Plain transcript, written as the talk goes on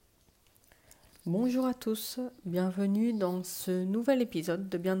Bonjour à tous, bienvenue dans ce nouvel épisode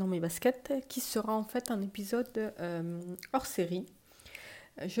de Bien dans mes baskets qui sera en fait un épisode hors série.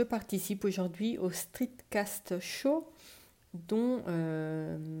 Je participe aujourd'hui au Streetcast Show dont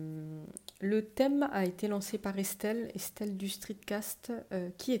le thème a été lancé par Estelle du Streetcast.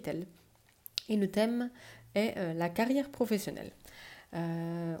 Qui est-elle? Et le thème est la carrière professionnelle.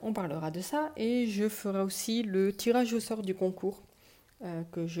 On parlera de ça et je ferai aussi le tirage au sort du concours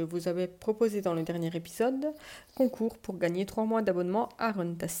que je vous avais proposé dans le dernier épisode, concours pour gagner 3 mois d'abonnement à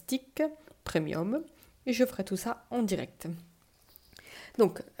Runtastic Premium, et je ferai tout ça en direct.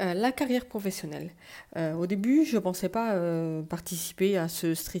 Donc, la carrière professionnelle. Au début, je ne pensais pas participer à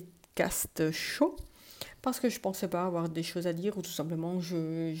ce Streetcast Show, parce que je ne pensais pas avoir des choses à dire, ou tout simplement,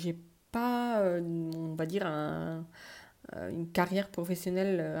 je n'ai pas, on va dire, une carrière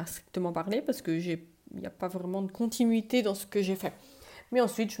professionnelle à strictement parler, parce que il n'y a pas vraiment de continuité dans ce que j'ai fait. Mais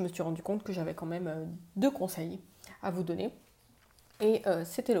ensuite, je me suis rendu compte que j'avais quand même 2 conseils à vous donner. Et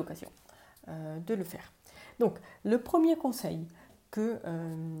c'était l'occasion de le faire. Donc, le premier conseil que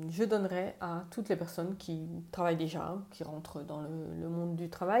je donnerais à toutes les personnes qui travaillent déjà, qui rentrent dans le monde du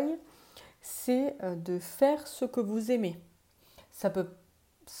travail, c'est de faire ce que vous aimez. Ça peut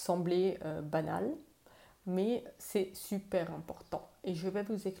sembler banal, mais c'est super important. Et je vais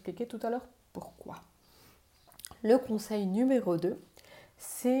vous expliquer tout à l'heure pourquoi. Le conseil numéro 2,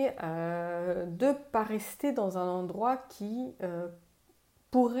 c'est de ne pas rester dans un endroit qui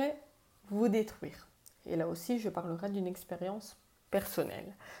pourrait vous détruire. Et là aussi, je parlerai d'une expérience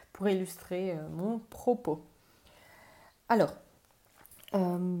personnelle pour illustrer mon propos. Alors,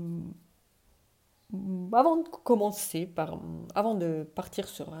 euh, avant de partir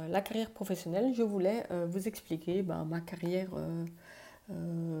sur la carrière professionnelle, je voulais vous expliquer ma carrière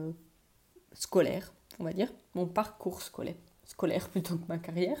euh, scolaire, on va dire, mon parcours scolaire plutôt que ma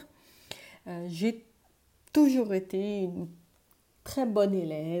carrière. J'ai toujours été une très bonne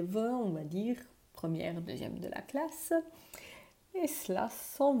élève, on va dire, première, deuxième de la classe, et cela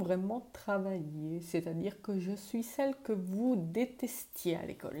sans vraiment travailler, c'est-à-dire que je suis celle que vous détestiez à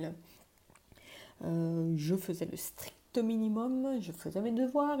l'école. Je faisais le strict minimum, je faisais mes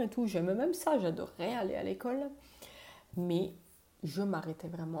devoirs et tout, j'aimais même ça, j'adorais aller à l'école, mais je m'arrêtais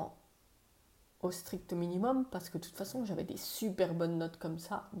vraiment au strict minimum parce que de toute façon j'avais des super bonnes notes comme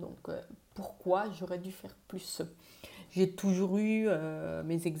ça, donc pourquoi j'aurais dû faire plus? J'ai toujours eu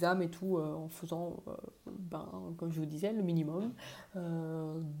mes examens et tout en faisant, comme je vous disais, le minimum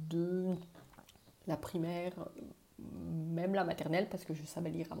de la primaire, même la maternelle, parce que je savais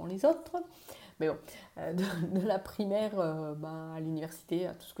lire avant les autres. Mais bon, de la primaire à l'université,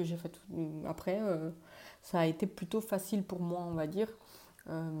 à tout ce que j'ai fait après, ça a été plutôt facile pour moi, on va dire.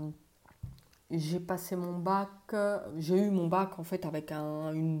 Euh, j'ai passé mon bac, j'ai eu mon bac en fait avec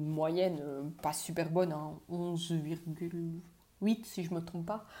une moyenne pas super bonne, hein, 11,8 si je me trompe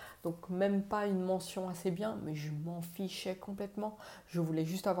pas. Donc même pas une mention assez bien, mais je m'en fichais complètement. Je voulais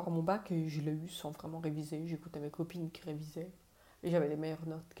juste avoir mon bac et je l'ai eu sans vraiment réviser. J'écoutais mes copines qui révisaient et j'avais des meilleures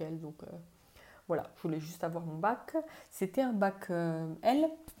notes qu'elles. Donc voilà, je voulais juste avoir mon bac. C'était un bac L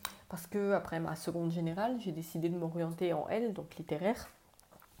parce que après ma seconde générale, j'ai décidé de m'orienter en L, donc littéraire,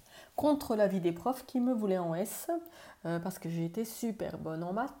 contre l'avis des profs qui me voulaient en S, parce que j'ai été super bonne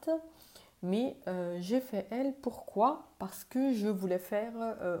en maths. Mais j'ai fait L, pourquoi? Parce que je voulais faire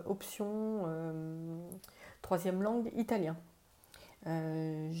option troisième langue italien.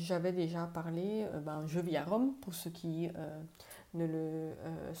 J'avais déjà parlé, je vis à Rome, pour ceux qui ne le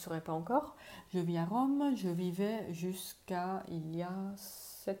sauraient pas encore. Je vis à Rome, je vivais jusqu'à il y a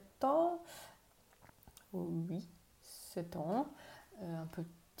 7 ans, oh oui, 7 ans, un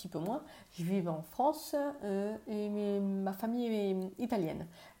petit peu moins. Je vivais en France et ma famille est italienne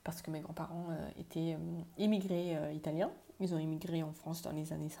parce que mes grands-parents étaient immigrés italiens. Ils ont immigré en France dans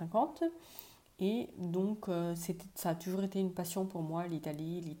les années 50 et donc ça a toujours été une passion pour moi,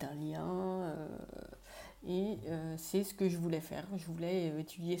 l'Italie, l'italien. Et c'est ce que je voulais faire. Je voulais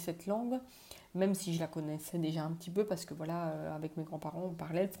étudier cette langue, même si je la connaissais déjà un petit peu, parce que voilà, avec mes grands-parents, on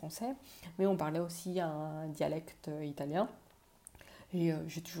parlait le français, mais on parlait aussi un dialecte italien. Et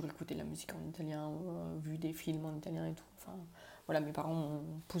j'ai toujours écouté de la musique en italien, vu des films en italien et tout. Enfin, voilà, mes parents m'ont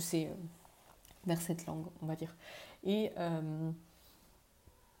poussé vers cette langue, on va dire. Et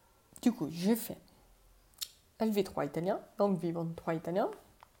du coup, j'ai fait LV3 italien, langue vivante 3 italien.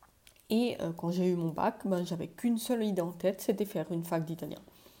 Et quand j'ai eu mon bac, j'avais qu'une seule idée en tête, c'était faire une fac d'italien.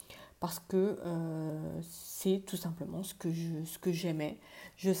 Parce que c'est tout simplement ce que j'aimais.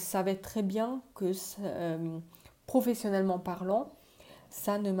 Je savais très bien que professionnellement parlant,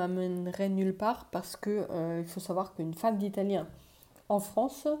 ça ne m'amènerait nulle part parce que il faut savoir qu'une fac d'italien en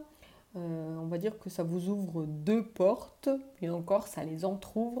France, On va dire que ça vous ouvre 2 portes, et encore, ça les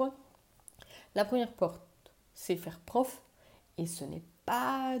entrouvre. La première porte, c'est faire prof, et ce n'est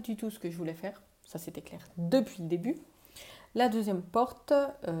pas du tout ce que je voulais faire. Ça, c'était clair depuis le début. La deuxième porte,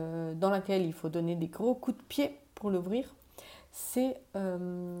 dans laquelle il faut donner des gros coups de pied pour l'ouvrir, c'est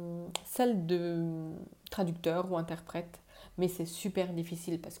celle de traducteur ou interprète. Mais c'est super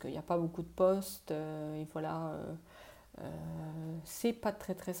difficile parce qu'il n'y a pas beaucoup de postes, et voilà, c'est pas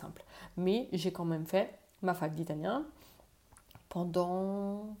très très simple. Mais j'ai quand même fait ma fac d'italien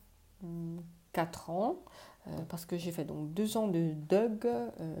pendant 4 ans, parce que j'ai fait donc 2 ans de DUG,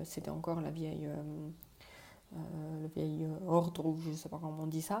 c'était encore le vieil ordre, ou je ne sais pas comment on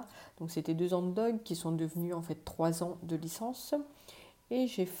dit ça. Donc c'était 2 ans de DUG qui sont devenus en fait 3 ans de licence. Et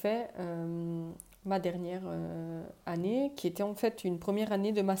j'ai fait ma dernière année, qui était en fait une première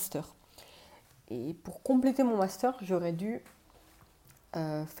année de master. Et pour compléter mon master, j'aurais dû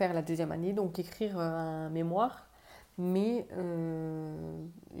faire la deuxième année, donc écrire un mémoire. Mais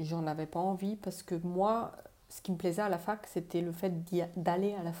j'en avais pas envie parce que moi, ce qui me plaisait à la fac, c'était le fait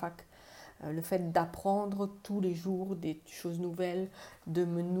d'aller à la fac. Le fait d'apprendre tous les jours des choses nouvelles, de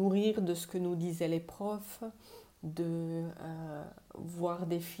me nourrir de ce que nous disaient les profs, de voir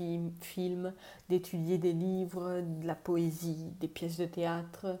des films, d'étudier des livres, de la poésie, des pièces de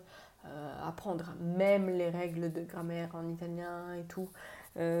théâtre, apprendre même les règles de grammaire en italien et tout.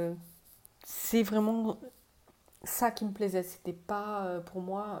 C'est vraiment ça qui me plaisait. C'était pas, pour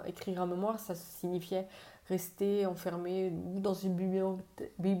moi, écrire un mémoire, ça signifiait rester enfermé ou dans une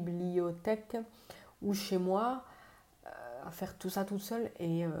bibliothèque ou chez moi à faire tout ça toute seule.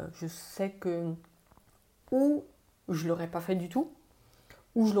 Et je sais que ou je l'aurais pas fait du tout,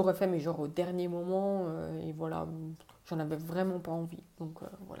 ou je l'aurais fait mais genre au dernier moment, et voilà, j'en avais vraiment pas envie. Donc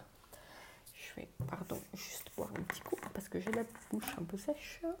voilà. Je vais, pardon, juste boire un petit coup parce que j'ai la bouche un peu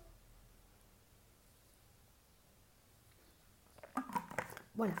sèche.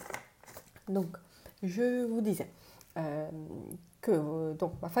 Voilà. Donc, je vous disais que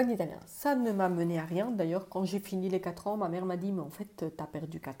donc, ma fac d'italien, ça ne m'a mené à rien. D'ailleurs, quand j'ai fini les 4 ans, ma mère m'a dit, mais en fait, t'as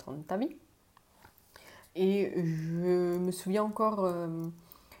perdu 4 ans de ta vie. Et je me souviens encore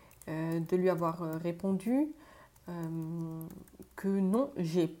de lui avoir répondu que non,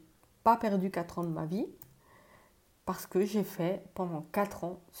 j'ai pas perdu 4 ans de ma vie parce que j'ai fait pendant 4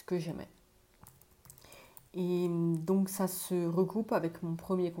 ans ce que j'aimais. Et donc ça se regroupe avec mon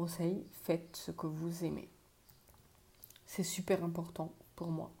premier conseil, faites ce que vous aimez. C'est super important pour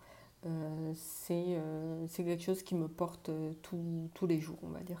moi. C'est quelque chose qui me porte tous les jours, on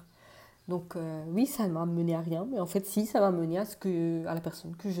va dire. Donc oui, ça ne m'a mené à rien, mais en fait si, ça m'a mené à la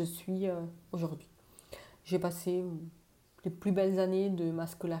personne que je suis aujourd'hui. J'ai passé les plus belles années de ma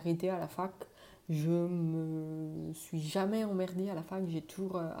scolarité à la fac. Je me suis jamais emmerdée à la fac, j'ai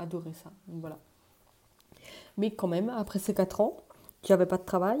toujours adoré ça. Donc, voilà. Mais quand même, après ces 4 ans, j'avais pas de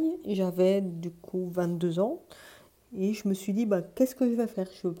travail, j'avais du coup 22 ans, et je me suis dit, bah, qu'est-ce que je vais faire?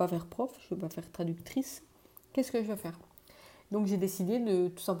 Je ne veux pas faire prof, je ne veux pas faire traductrice, qu'est-ce que je vais faire? Donc j'ai décidé de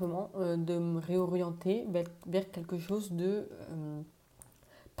tout simplement de me réorienter vers quelque chose de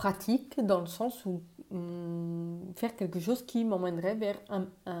pratique, dans le sens où faire quelque chose qui m'emmènerait vers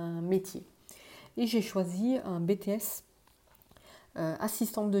un métier. Et j'ai choisi un BTS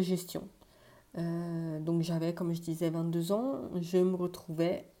assistante de gestion. Donc j'avais, comme je disais, 22 ans, je me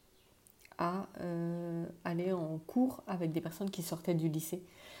retrouvais à aller en cours avec des personnes qui sortaient du lycée,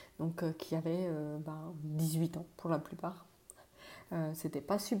 donc qui avaient 18 ans pour la plupart. C'était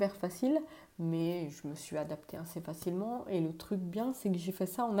pas super facile, mais je me suis adaptée assez facilement. Et le truc bien, c'est que j'ai fait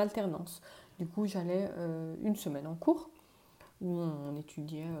ça en alternance. Du coup, j'allais une semaine en cours où on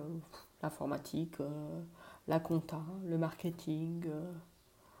étudiait l'informatique, la compta, le marketing.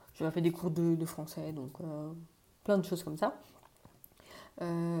 J'avais fait des cours de français, donc plein de choses comme ça.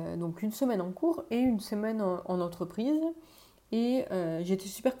 Donc une semaine en cours et une semaine en entreprise. Et j'étais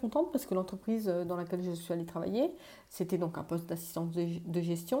super contente parce que l'entreprise dans laquelle je suis allée travailler, c'était donc un poste d'assistante de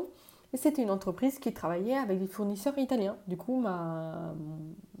gestion. Et c'était une entreprise qui travaillait avec des fournisseurs italiens. Du coup,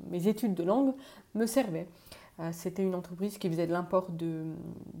 mes études de langue me servaient. C'était une entreprise qui faisait de l'import de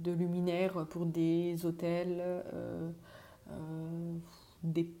luminaires pour des hôtels,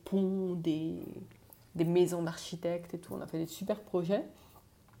 des ponts, des maisons d'architectes et tout. On a fait des super projets.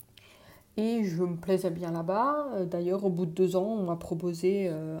 Et je me plaisais bien là-bas. D'ailleurs, au bout de 2 ans, on m'a proposé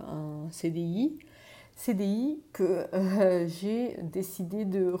un CDI. CDI que j'ai décidé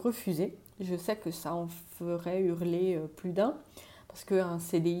de refuser. Je sais que ça en ferait hurler plus d'un. Parce qu'un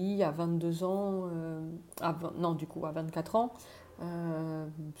CDI à 22 ans, non du coup à 24 ans,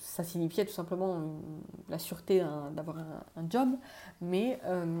 Ça signifiait tout simplement la sûreté d'avoir un job, mais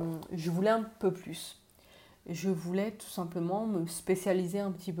je voulais un peu plus. Je voulais tout simplement me spécialiser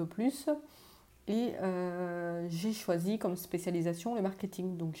un petit peu plus et j'ai choisi comme spécialisation le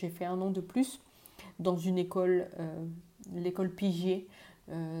marketing. Donc j'ai fait 1 an de plus dans une école, l'école Pigier.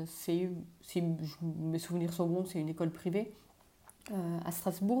 Mes souvenirs sont bons, c'est une école privée à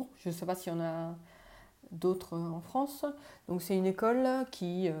Strasbourg. Je ne sais pas s'il y en a d'autres en France. Donc c'est une école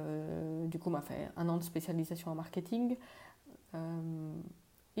qui, du coup, m'a fait 1 an de spécialisation en marketing.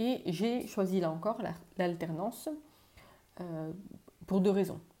 Et j'ai choisi là encore l'alternance pour 2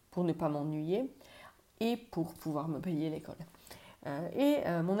 raisons. Pour ne pas m'ennuyer et pour pouvoir me payer l'école.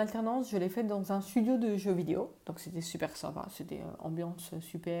 Mon alternance, je l'ai faite dans un studio de jeux vidéo. Donc c'était super sympa, c'était ambiance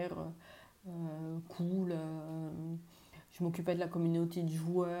super cool. Je m'occupais de la communauté de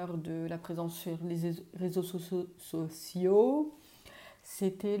joueurs, de la présence sur les réseaux sociaux.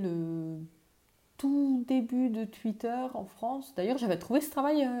 C'était le tout début de Twitter en France. D'ailleurs, j'avais trouvé ce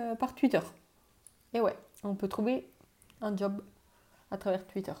travail par Twitter. Et ouais, on peut trouver un job à travers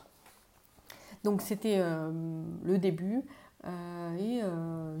Twitter. Donc c'était le début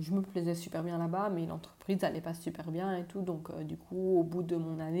je me plaisais super bien là-bas, mais l'entreprise n'allait pas super bien et tout. Donc du coup, au bout de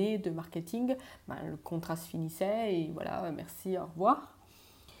mon année de marketing, le contrat se finissait et voilà, merci, au revoir.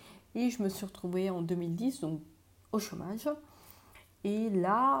 Et je me suis retrouvée en 2010, donc au chômage. Et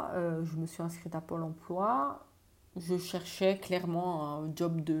là, je me suis inscrite à Pôle emploi. Je cherchais clairement un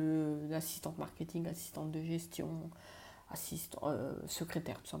job d'assistante marketing, assistante de gestion,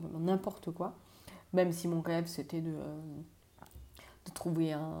 secrétaire, tout simplement, n'importe quoi. Même si mon rêve, c'était de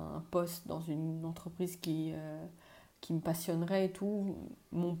trouver un poste dans une entreprise qui me passionnerait et tout.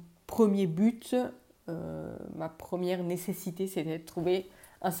 Mon premier but, ma première nécessité, c'était de trouver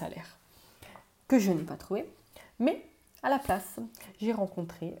un salaire que je n'ai pas trouvé. Mais à la place, j'ai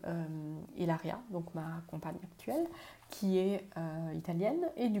rencontré Hilaria, donc ma compagne actuelle, qui est italienne.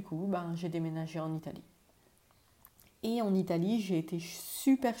 Et du coup, j'ai déménagé en Italie. Et en Italie, j'ai été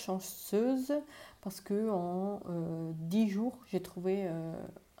super chanceuse parce que en 10 jours, j'ai trouvé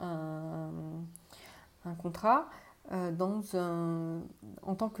un contrat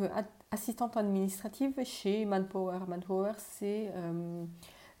en tant qu'assistante administrative chez Manpower. Manpower, c'est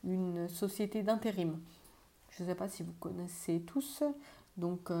une société d'intérim. Je ne sais pas si vous connaissez tous.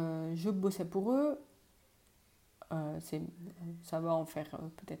 Donc, je bossais pour eux. Ça va en faire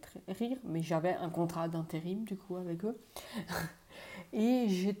peut-être rire, mais j'avais un contrat d'intérim du coup avec eux. Et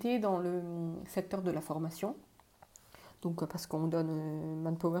j'étais dans le secteur de la formation. Donc parce qu'on donne,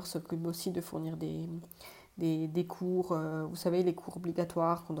 Manpower s'occupe aussi de fournir des cours, vous savez, les cours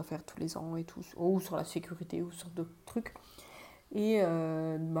obligatoires qu'on doit faire tous les ans et tout, ou sur la sécurité ou sur d'autres trucs. Et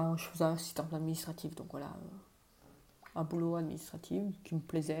je faisais assistante administrative, donc voilà, un boulot administratif qui me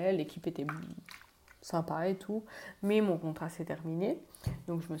plaisait, l'équipe était sympa et tout, mais mon contrat s'est terminé,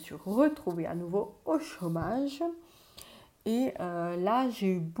 donc je me suis retrouvée à nouveau au chômage, et là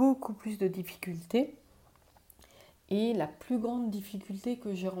j'ai eu beaucoup plus de difficultés, et la plus grande difficulté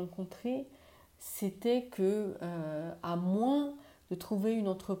que j'ai rencontrée, c'était que à moins de trouver une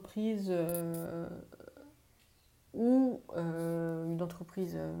entreprise ou une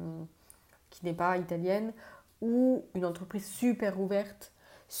entreprise qui n'est pas italienne, ou une entreprise super ouverte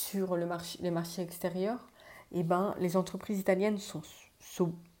sur les marchés extérieurs, et les entreprises italiennes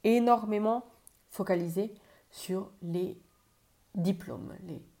sont énormément focalisées sur les diplômes,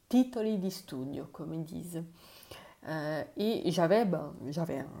 les titoli di studio, comme ils disent. Et j'avais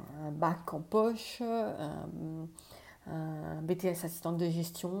un bac en poche, un BTS assistante de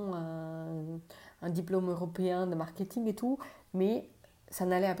gestion, un diplôme européen de marketing et tout, mais ça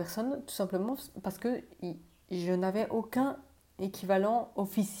n'allait à personne, tout simplement parce que je n'avais aucun équivalent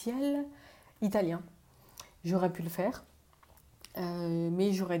officiel italien. J'aurais pu le faire,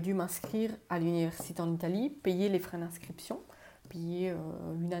 mais j'aurais dû m'inscrire à l'université en Italie, payer les frais d'inscription, payer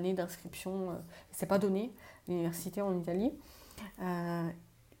 1 année d'inscription, c'est pas donné, l'université en Italie,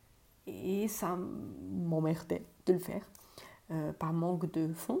 et ça m'emmerdait de le faire, par manque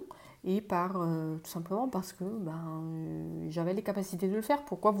de fonds, et tout simplement parce que j'avais les capacités de le faire.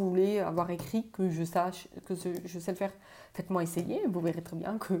 Pourquoi vous voulez avoir écrit que je sais le faire? Faites-moi essayer, vous verrez très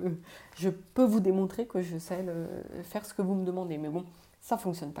bien que je peux vous démontrer que je sais faire ce que vous me demandez. Mais bon, ça ne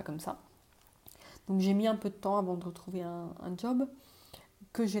fonctionne pas comme ça. Donc j'ai mis un peu de temps avant de retrouver un job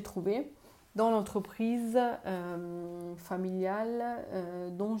que j'ai trouvé dans l'entreprise familiale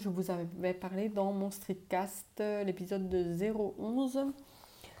dont je vous avais parlé dans mon streetcast, l'épisode de 011.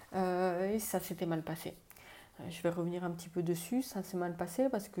 Et ça s'était mal passé. Je vais revenir un petit peu dessus. Ça s'est mal passé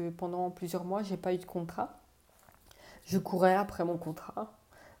parce que pendant plusieurs mois, j'ai pas eu de contrat. Je courais après mon contrat.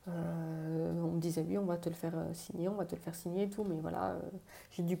 On me disait oui, on va te le faire signer, on va te le faire signer et tout, mais voilà,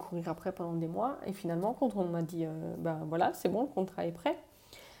 j'ai dû courir après pendant des mois. Et finalement, quand on m'a dit, ben voilà, c'est bon, le contrat est prêt,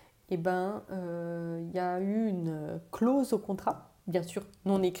 et ben il y a eu une clause au contrat, bien sûr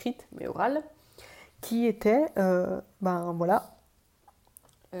non écrite mais orale, qui était, ben voilà,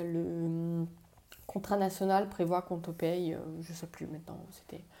 le contrat national prévoit qu'on te paye, je sais plus maintenant,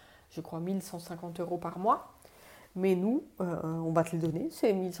 c'était, je crois, 1150 € par mois. Mais nous, on va te le donner,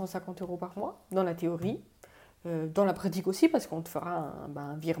 c'est 1150 € par mois, dans la théorie. Dans la pratique aussi, parce qu'on te fera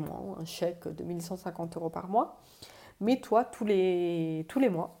un virement, un chèque de 1150 € par mois. Mais toi, tous les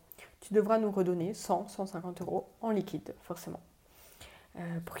mois, tu devras nous redonner 150 € en liquide, forcément.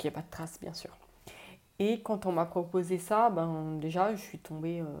 Pour qu'il n'y ait pas de traces, bien sûr. Et quand on m'a proposé ça, ben, déjà, je suis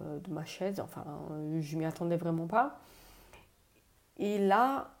tombée de ma chaise. Enfin, je m'y attendais vraiment pas. Et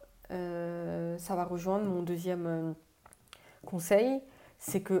là, ça va rejoindre mon deuxième conseil.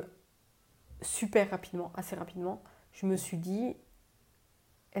 C'est que super rapidement, assez rapidement, je me suis dit,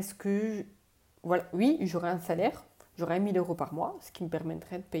 est-ce que, voilà, oui, j'aurais un salaire, j'aurais 1000 € par mois, ce qui me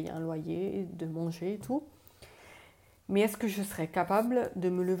permettrait de payer un loyer, de manger et tout. Mais est-ce que je serais capable de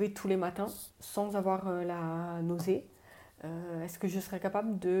me lever tous les matins sans avoir la nausée? Est-ce que je serais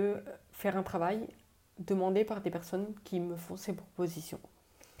capable de faire un travail demandé par des personnes qui me font ces propositions?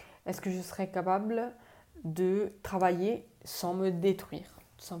 Est-ce que je serais capable de travailler sans me détruire,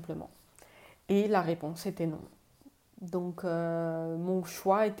 tout simplement? Et la réponse était non. Donc mon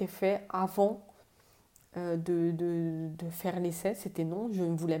choix était fait avant de faire l'essai, c'était non. Je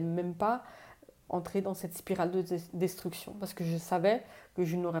ne voulais même pas entrer dans cette spirale de destruction parce que je savais que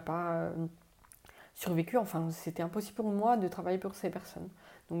je n'aurais pas survécu. Enfin, c'était impossible pour moi de travailler pour ces personnes.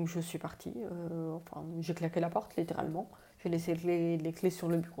 Donc je suis partie, enfin, j'ai claqué la porte littéralement. J'ai laissé les clés sur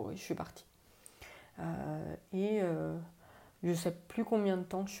le bureau et je suis partie. Je ne sais plus combien de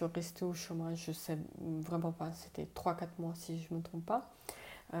temps je suis restée au chômage, je ne sais vraiment pas, c'était 3-4 mois si je ne me trompe pas.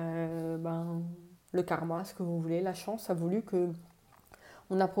 Le karma, ce que vous voulez, la chance a voulu que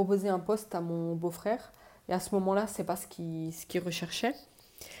on a proposé un poste à mon beau-frère et à ce moment-là, c'est pas ce qu'il recherchait,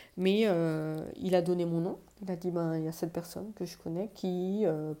 mais il a donné mon nom. Il a dit il y a cette personne que je connais qui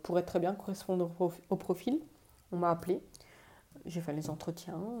pourrait très bien correspondre au profil. On m'a appelé, j'ai fait les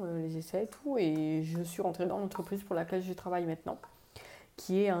entretiens, les essais et tout, et je suis rentrée dans l'entreprise pour laquelle je travaille maintenant,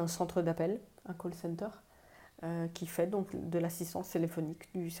 qui est un centre d'appel, un call center, qui fait donc de l'assistance téléphonique,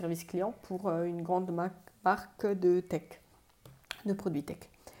 du service client pour une grande marque de tech, de produits tech.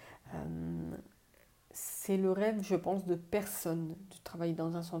 C'est le rêve, je pense, de personne de travailler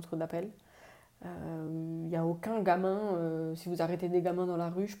dans un centre d'appel. Il n'y a aucun gamin, si vous arrêtez des gamins dans la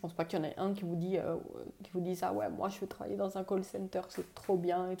rue, je pense pas qu'il y en ait un qui vous dise ah ouais, moi je veux travailler dans un call center, c'est trop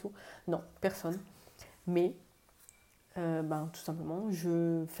bien et tout. Non, personne. Mais tout simplement,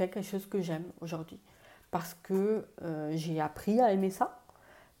 je fais quelque chose que j'aime aujourd'hui. Parce que j'ai appris à aimer ça,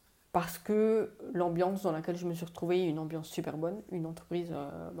 parce que l'ambiance dans laquelle je me suis retrouvée est une ambiance super bonne, une entreprise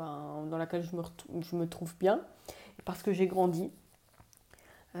dans laquelle je me trouve bien, et parce que j'ai grandi.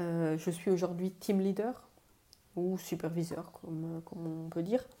 Je suis aujourd'hui team leader ou superviseur, comme on peut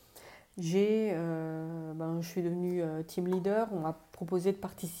dire. Je suis devenue team leader. On m'a proposé de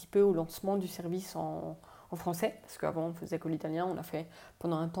participer au lancement du service en français, parce qu'avant on faisait que l'italien, on a fait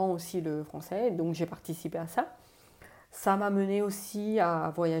pendant un temps aussi le français, donc j'ai participé à ça. Ça m'a mené aussi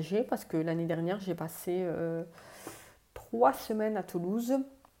à voyager, parce que l'année dernière j'ai passé 3 semaines à Toulouse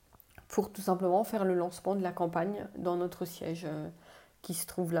pour tout simplement faire le lancement de la campagne dans notre siège qui se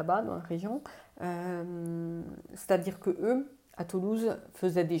trouve là-bas dans la région. C'est-à-dire que eux, à Toulouse,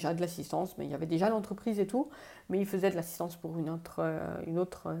 faisaient déjà de l'assistance, mais il y avait déjà l'entreprise et tout, mais ils faisaient de l'assistance pour une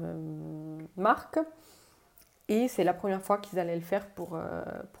autre marque. Et c'est la première fois qu'ils allaient le faire pour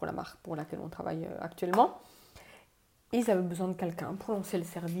la marque pour laquelle on travaille actuellement. Et ils avaient besoin de quelqu'un pour lancer le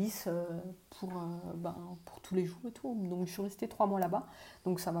service pour tous les jours et tout. Donc je suis restée 3 mois là-bas.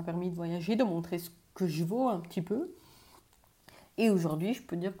 Donc ça m'a permis de voyager, de montrer ce que je vaux un petit peu. Et aujourd'hui, je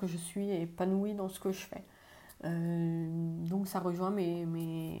peux dire que je suis épanouie dans ce que je fais. Donc ça rejoint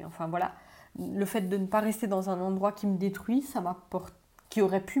enfin voilà, le fait de ne pas rester dans un endroit qui me détruit, qui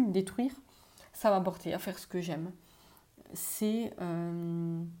aurait pu me détruire, ça m'a porté à faire ce que j'aime. C'est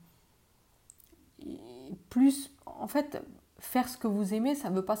plus, en fait, faire ce que vous aimez, ça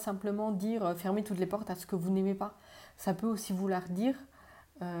ne veut pas simplement dire fermer toutes les portes à ce que vous n'aimez pas. Ça peut aussi vouloir dire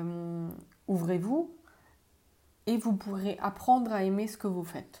ouvrez-vous et vous pourrez apprendre à aimer ce que vous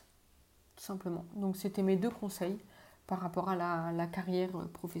faites. Tout simplement. Donc c'était mes 2 conseils par rapport à la carrière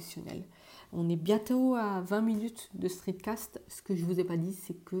professionnelle. On est bientôt à 20 minutes de Streetcast. Ce que je ne vous ai pas dit,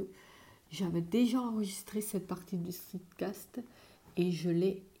 c'est que J'avais déjà enregistré cette partie du streetcast et je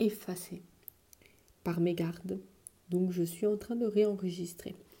l'ai effacée par mégarde. Donc je suis en train de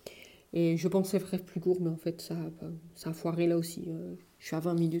réenregistrer. Et je pensais faire plus court, mais en fait ça a foiré là aussi. Je suis à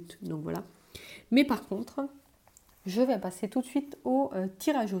 20 minutes, donc voilà. Mais par contre, je vais passer tout de suite au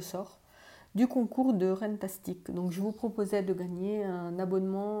tirage au sort du concours de Runtastic. Donc je vous proposais de gagner un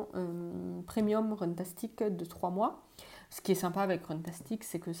abonnement premium Runtastic de 3 mois. Ce qui est sympa avec Runtastic,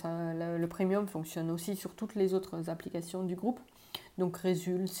 c'est que le premium fonctionne aussi sur toutes les autres applications du groupe. Donc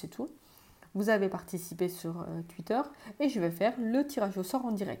Résul, c'est tout. Vous avez participé sur Twitter et je vais faire le tirage au sort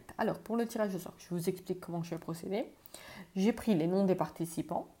en direct. Alors pour le tirage au sort, je vous explique comment je vais procéder. J'ai pris les noms des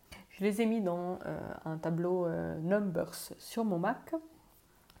participants, je les ai mis dans un tableau Numbers sur mon Mac.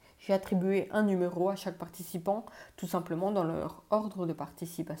 J'ai attribué un numéro à chaque participant, tout simplement dans leur ordre de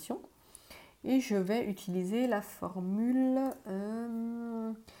participation. Et je vais utiliser la formule,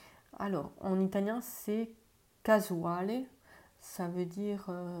 alors en italien c'est casuale, ça veut dire,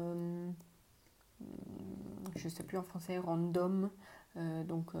 je ne sais plus en français, random,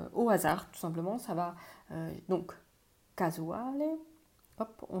 donc au hasard tout simplement, ça va, donc casuale,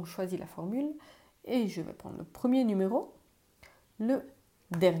 hop, on choisit la formule, et je vais prendre le premier numéro, le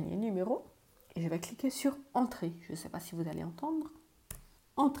dernier numéro, et je vais cliquer sur Entrée. Je ne sais pas si vous allez entendre.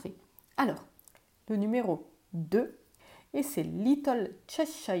 Entrée. Alors, le numéro 2, et c'est Little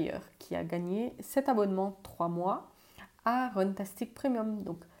Cheshire qui a gagné cet abonnement 3 mois à Runtastic Premium.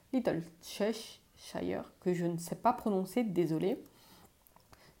 Donc, Little Cheshire, que je ne sais pas prononcer, désolé.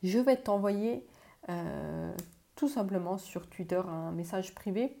 Je vais t'envoyer tout simplement sur Twitter un message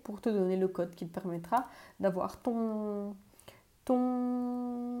privé pour te donner le code qui te permettra d'avoir ton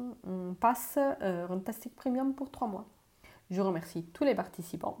pass Runtastic Premium pour 3 mois. Je remercie tous les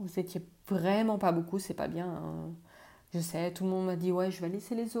participants. Vous étiez vraiment pas beaucoup, c'est pas bien. Hein. Je sais, tout le monde m'a dit ouais, je vais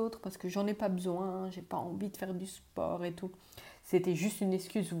laisser les autres parce que j'en ai pas besoin, j'ai pas envie de faire du sport et tout. C'était juste une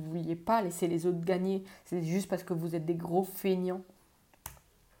excuse, vous vouliez pas laisser les autres gagner. C'était juste parce que vous êtes des gros feignants.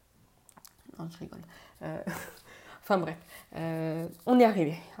 Non, je rigole. Enfin bref, on est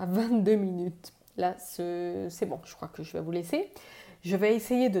arrivé à 22 minutes. Là, c'est bon, je crois que je vais vous laisser. Je vais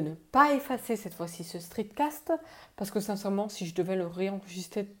essayer de ne pas effacer cette fois-ci ce streetcast, parce que sincèrement, si je devais le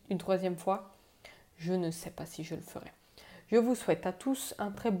réenregistrer une troisième fois, je ne sais pas si je le ferais. Je vous souhaite à tous un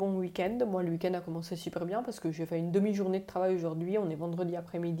très bon week-end. Moi, le week-end a commencé super bien, parce que j'ai fait une demi-journée de travail aujourd'hui. On est vendredi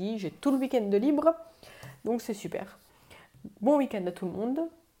après-midi, j'ai tout le week-end de libre, donc c'est super. Bon week-end à tout le monde.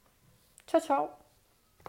 Ciao, ciao!